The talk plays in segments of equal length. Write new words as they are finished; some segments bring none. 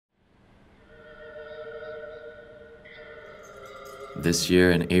This year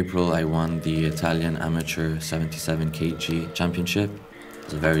in April, I won the Italian Amateur 77 kg championship. It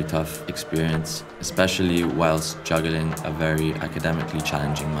was a very tough experience, especially whilst juggling a very academically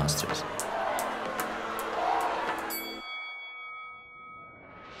challenging masters.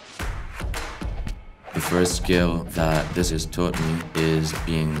 The first skill that this has taught me is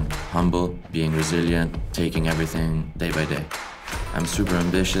being humble, being resilient, taking everything day by day. I'm super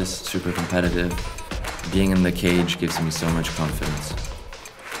ambitious, super competitive. Being in the cage gives me so much confidence.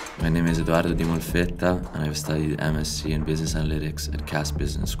 My name is Edoardo di Molfetta, and I've studied MSc in Business Analytics at Cass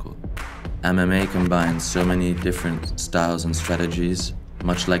Business School. MMA combines so many different styles and strategies,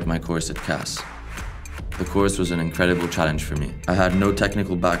 much like my course at Cass. The course was an incredible challenge for me. I had no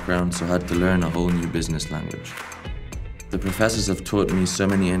technical background, so I had to learn a whole new business language. The professors have taught me so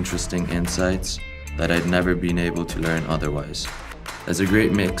many interesting insights that I'd never been able to learn otherwise. There's a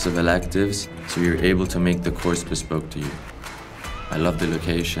great mix of electives, so you're able to make the course bespoke to you. I love the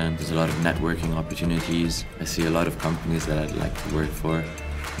location, there's a lot of networking opportunities. I see a lot of companies that I'd like to work for.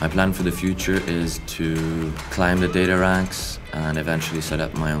 My plan for the future is to climb the data ranks and eventually set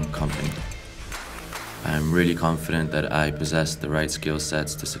up my own company. I'm really confident that I possess the right skill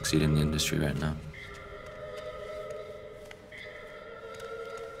sets to succeed in the industry right now.